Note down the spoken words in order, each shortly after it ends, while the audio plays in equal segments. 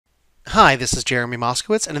Hi, this is Jeremy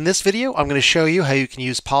Moskowitz, and in this video I'm going to show you how you can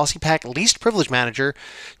use PolicyPak Least Privilege Manager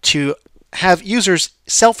to have users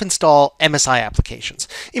self-install MSI applications.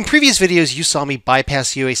 In previous videos you saw me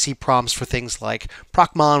bypass UAC prompts for things like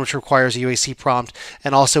procmon, which requires a UAC prompt,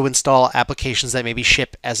 and also install applications that maybe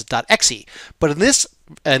ship as .exe. But in this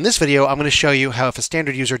video, I'm going to show you how if a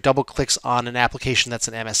standard user double-clicks on an application that's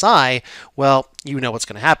an MSI, well, you know what's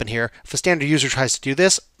going to happen here. If a standard user tries to do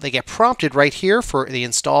this, they get prompted right here for the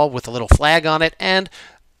install with a little flag on it, and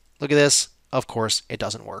look at this. Of course, it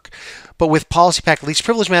doesn't work. But with PolicyPak Least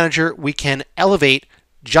Privilege Manager, we can elevate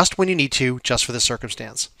just when you need to, just for the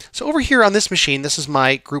circumstance. So over here on this machine, this is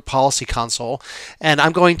my group policy console, and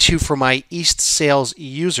I'm going to, for my East Sales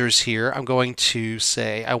users here, I'm going to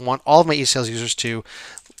say I want all of my East Sales users to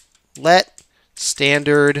let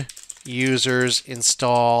standard users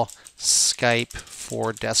install Skype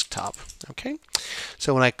for desktop. Okay,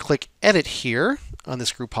 so when I click edit here on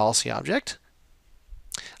this group policy object,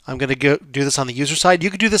 I'm going to go do this on the user side. You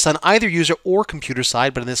could do this on either user or computer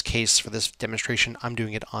side, but in this case, for this demonstration, I'm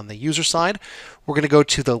doing it on the user side. We're going to go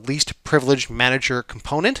to the Least Privilege Manager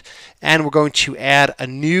component, and we're going to add a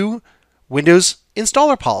new Windows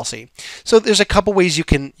installer policy. So there's a couple ways you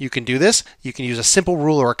can do this. You can use a simple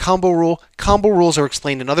rule or a combo rule. Combo rules are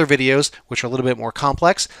explained in other videos, which are a little bit more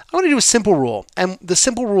complex. I'm going to do a simple rule, and the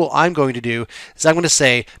simple rule I'm going to do is I'm going to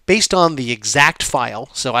say, based on the exact file,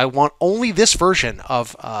 so I want only this version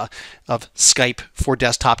of Skype for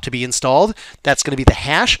desktop to be installed. That's going to be the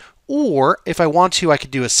hash. Or if I want to, I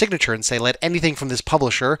could do a signature and say let anything from this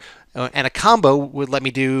publisher, and a combo would let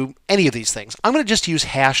me do any of these things. I'm going to just use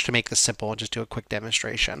hash to make this simple and just do a quick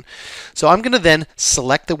demonstration. So I'm going to then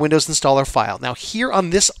select the Windows installer file. Now here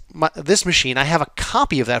on this machine, I have a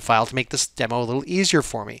copy of that file to make this demo a little easier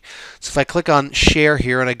for me. So if I click on share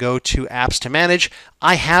here and I go to apps to manage,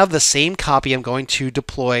 I have the same copy I'm going to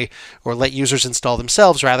deploy or let users install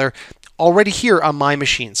themselves rather already here on my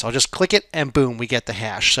machine. So I'll just click it and boom, we get the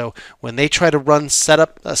hash. So when they try to run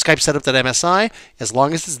Skype setup.msi, as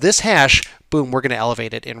long as it's this hash, boom, we're going to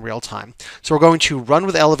elevate it in real time. So we're going to run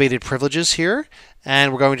with elevated privileges here,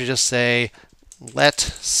 and we're going to just say let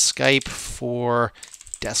Skype for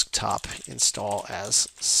desktop install as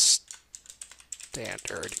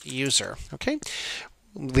standard user. Okay.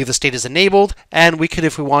 Leave the state as enabled, and we could,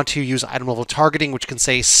 if we want to, use item level targeting, which can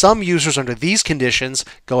say some users under these conditions,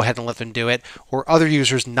 go ahead and let them do it, or other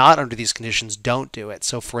users not under these conditions don't do it.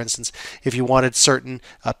 So for instance, if you wanted certain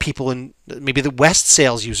people in maybe the West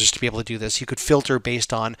Sales users to be able to do this, you could filter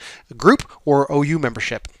based on a group or OU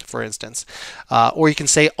membership, for instance. Or you can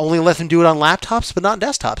say only let them do it on laptops but not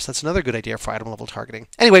desktops. That's another good idea for item level targeting.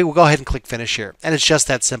 Anyway, we'll go ahead and click finish here, and it's just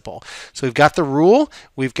that simple. So we've got the rule,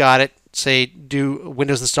 we've got it, say do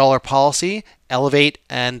Windows installer policy, elevate,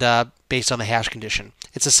 and based on the hash condition.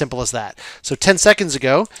 It's as simple as that. So 10 seconds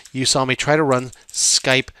ago, you saw me try to run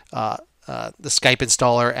Skype, the Skype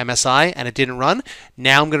installer MSI, and it didn't run.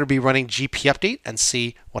 Now I'm going to be running GP update and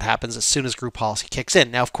see what happens as soon as group policy kicks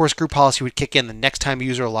in. Now, of course, group policy would kick in the next time a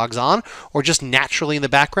user logs on, or just naturally in the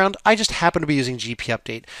background. I just happen to be using GP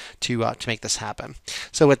update to make this happen.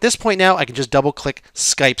 So at this point now, I can just double click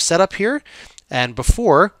Skype setup here. And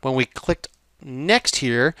before, when we clicked next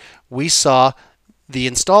here, we saw the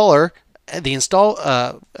installer, the install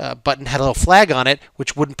button had a little flag on it,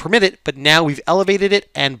 which wouldn't permit it, but now we've elevated it,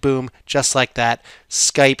 and boom, just like that,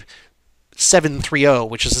 Skype 730,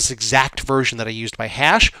 which is this exact version that I used by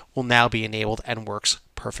hash, will now be enabled and works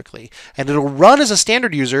perfectly. And it'll run as a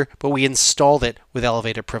standard user, but we installed it with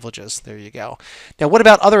elevated privileges. There you go. Now, what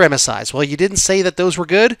about other MSIs? Well, you didn't say that those were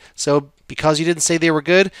good, so because you didn't say they were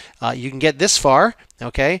good, you can get this far,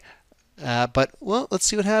 okay? But, well, let's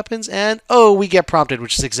see what happens. And, oh, we get prompted,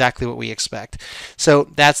 which is exactly what we expect. So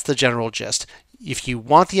that's the general gist. If you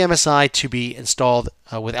want the MSI to be installed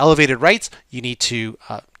with elevated rights, you need to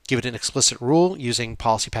give it an explicit rule using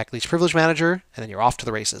PolicyPak Least Privilege Manager, and then you're off to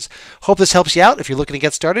the races. Hope this helps you out. If you're looking to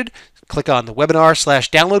get started, click on the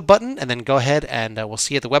webinar/download button, and then go ahead and we'll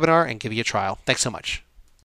see you at the webinar and give you a trial. Thanks so much.